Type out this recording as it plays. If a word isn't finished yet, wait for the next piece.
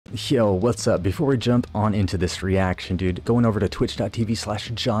Yo, what's up? Before we jump on into this reaction, dude, going over to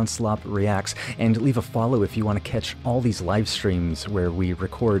twitch.tv/JohnSlopReacts and leave a follow if you want to catch all these live streams where we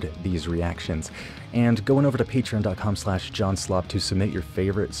record these reactions. And going over to patreon.com/JohnSlop to submit your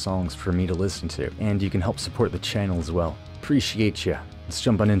favorite songs for me to listen to. And you can help support the channel as well. Appreciate ya. Let's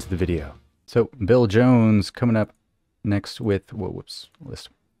jump on into the video. So, Bill Jones coming up next with, list.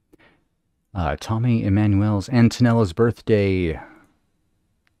 Tommy Emmanuel's Antonellas birthday.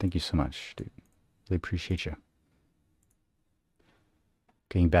 Thank you so much, dude. Really appreciate you.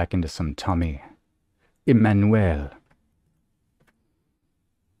 Getting back into some Tommy Emmanuel.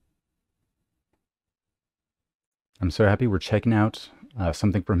 I'm so happy we're checking out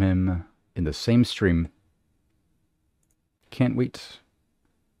something from him in the same stream. Can't wait.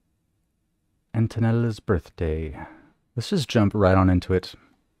 Antonella's birthday. Let's just jump right on into it.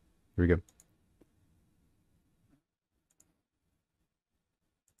 Here we go.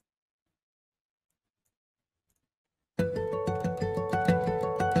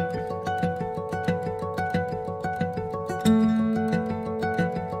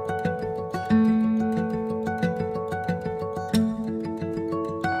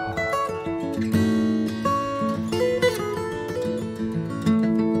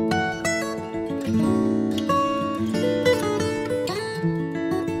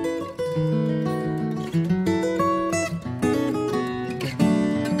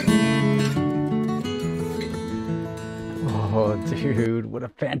 Oh, dude, what a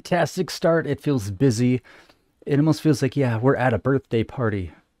fantastic start. It feels busy. It almost feels like, yeah, we're at a birthday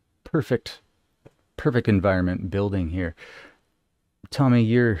party. Perfect environment building here. Tommy,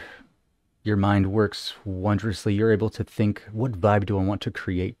 your mind works wondrously. You're able to think, what vibe do I want to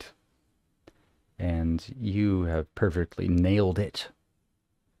create? And you have perfectly nailed it.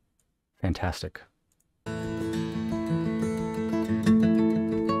 Fantastic.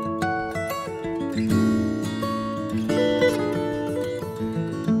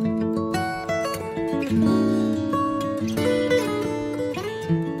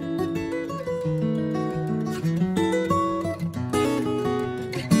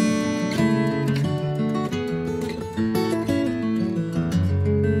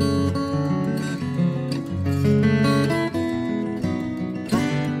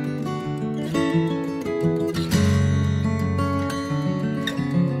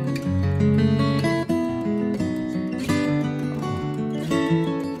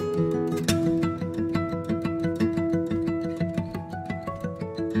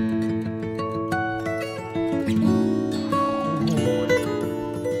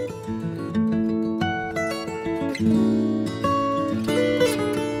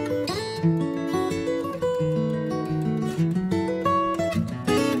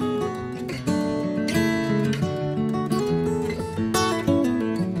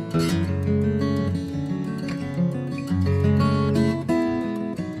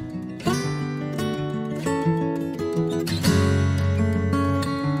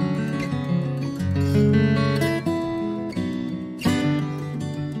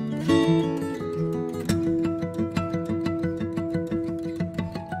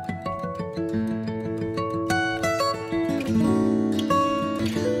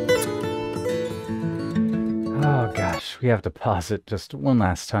 Oh gosh, we have to pause it just one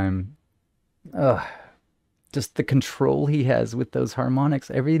last time. Ugh. Just the control he has with those harmonics.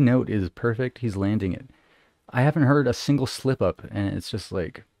 Every note is perfect. He's landing it. I haven't heard a single slip up, and it's just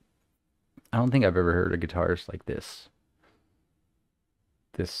like, I don't think I've ever heard a guitarist like this.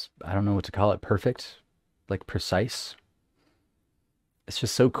 I don't know what to call it, perfect, like precise. It's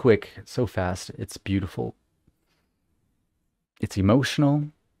just so quick, so fast. It's beautiful. It's emotional.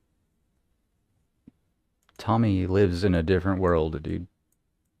 Tommy lives in a different world, dude.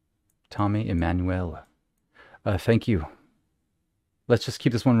 Tommy Emmanuel. Thank you. Let's just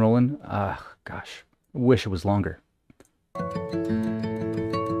keep this one rolling. Gosh, wish it was longer.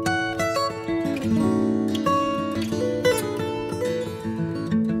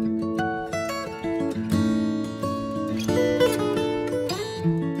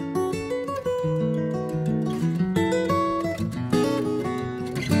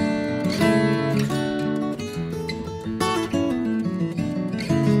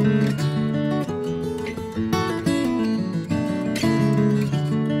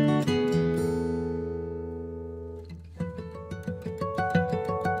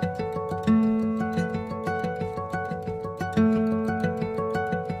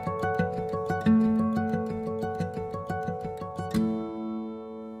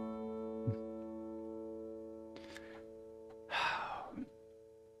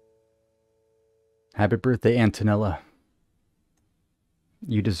 Happy birthday, Antonella.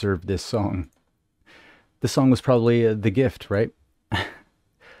 You deserve this song. This song was probably the gift, right?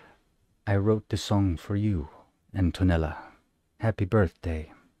 I wrote this song for you, Antonella. Happy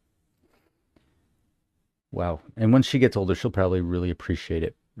birthday. Wow. And when she gets older, she'll probably really appreciate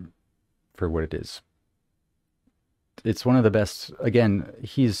it for what it is. It's one of the best. Again,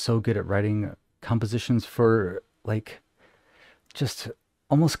 he's so good at writing compositions for like just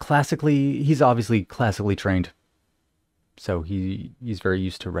almost classically. He's obviously classically trained, so he's very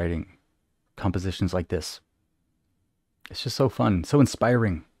used to writing compositions like this. It's just so fun, so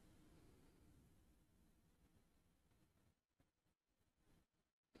inspiring.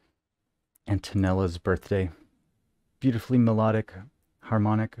 Antonella's birthday, beautifully melodic,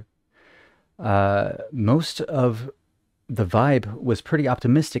 harmonic. Most of the vibe was pretty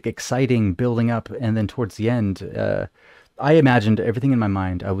optimistic, exciting, building up, and then towards the end, I imagined everything in my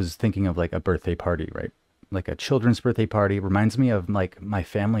mind. I was thinking of like a birthday party, right? Like a children's birthday party. Reminds me of like my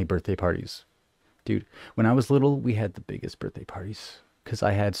family birthday parties. Dude, when I was little, we had the biggest birthday parties because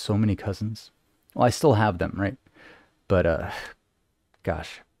I had so many cousins. Well, I still have them, right? But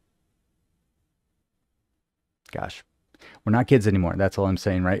gosh, gosh, we're not kids anymore. That's all I'm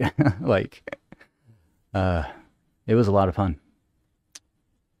saying, right? Like, uh, it was a lot of fun.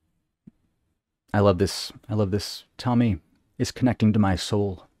 I love this. I love this. Tommy is connecting to my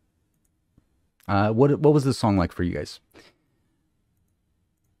soul. What was this song like for you guys?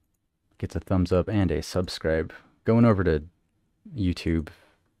 Gets a thumbs up and a subscribe. Going over to YouTube,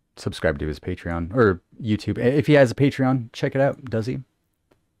 subscribe to his Patreon or YouTube. If he has a Patreon, check it out. Does he?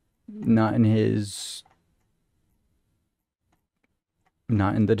 Not in his,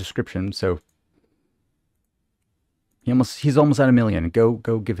 not in the description. So he's almost at 1 million. Go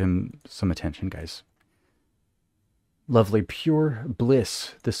give him some attention, guys. Lovely, pure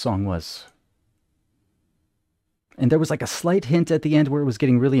bliss. This song was. And there was like a slight hint at the end where it was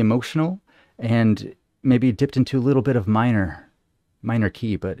getting really emotional and maybe dipped into a little bit of minor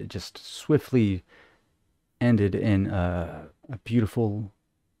key, but it just swiftly ended in a beautiful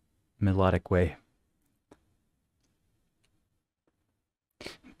melodic way.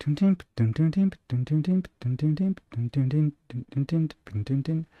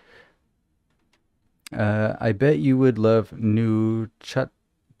 I bet you would love new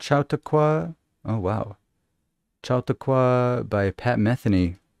Chautauqua. Oh, wow. Chautauqua by Pat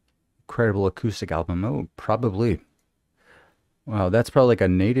Metheny. Incredible acoustic album. Oh, probably. Wow, that's probably like a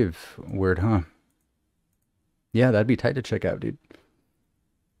native word, huh? Yeah, that'd be tight to check out, dude.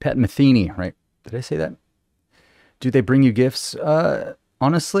 Pat Metheny, right? Did I say that? Do they bring you gifts?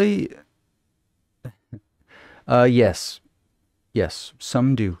 Honestly, yes. Yes,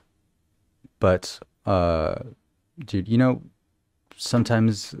 some do. But, dude, you know,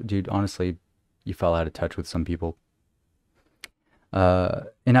 sometimes, dude, honestly, you fall out of touch with some people.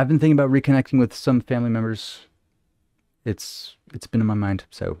 And I've been thinking about reconnecting with some family members. It's been in my mind,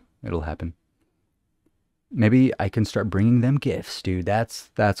 so it'll happen. Maybe I can start bringing them gifts, dude.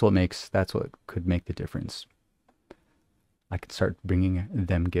 That's what could make the difference. I could start bringing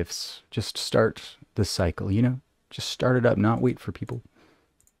them gifts. Just start the cycle, you know? Just start it up, not wait for people.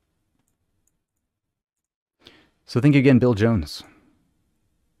 So thank you again, Bill Jones.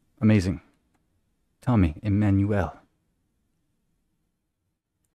 Amazing. Tommy, Emmanuel.